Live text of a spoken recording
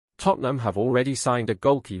Tottenham have already signed a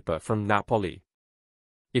goalkeeper from Napoli.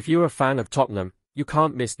 If you're a fan of Tottenham, you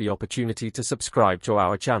can't miss the opportunity to subscribe to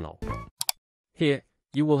our channel. Here,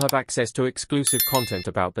 you will have access to exclusive content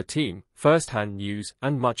about the team, first-hand news,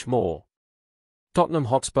 and much more. Tottenham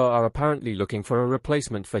Hotspur are apparently looking for a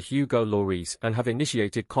replacement for Hugo Lloris and have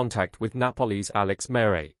initiated contact with Napoli's Alex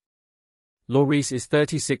Meret. Lloris is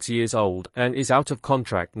 36 years old and is out of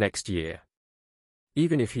contract next year.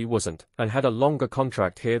 Even if he wasn't, and had a longer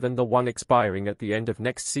contract here than the one expiring at the end of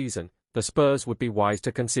next season, the Spurs would be wise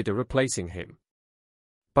to consider replacing him.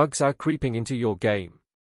 Bugs are creeping into your game.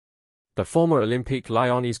 The former Olympique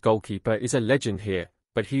Lyonnais goalkeeper is a legend here,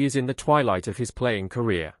 but he is in the twilight of his playing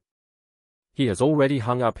career. He has already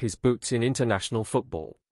hung up his boots in international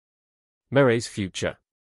football. Meret's future.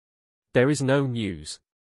 There is no news.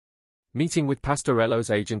 Meeting with Pastorello's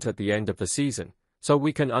agent at the end of the season, so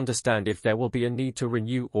we can understand if there will be a need to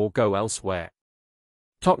renew or go elsewhere.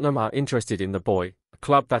 Tottenham are interested in the boy, a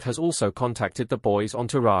club that has also contacted the boy's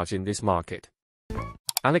entourage in this market.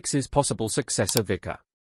 Alex's possible successor Vicar.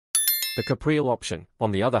 The Capriel option,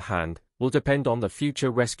 on the other hand, will depend on the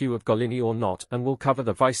future rescue of Gollini or not and will cover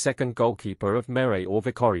the vice-second goalkeeper of Meret or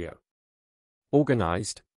Vicario.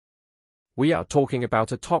 Organized? We are talking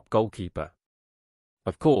about a top goalkeeper.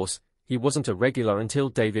 Of course, he wasn't a regular until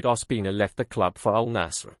David Ospina left the club for Al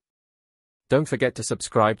Nassr. Don't forget to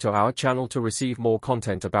subscribe to our channel to receive more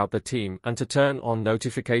content about the team and to turn on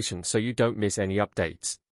notifications so you don't miss any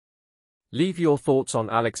updates. Leave your thoughts on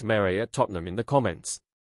Alex Meret at Tottenham in the comments.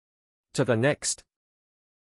 To the next.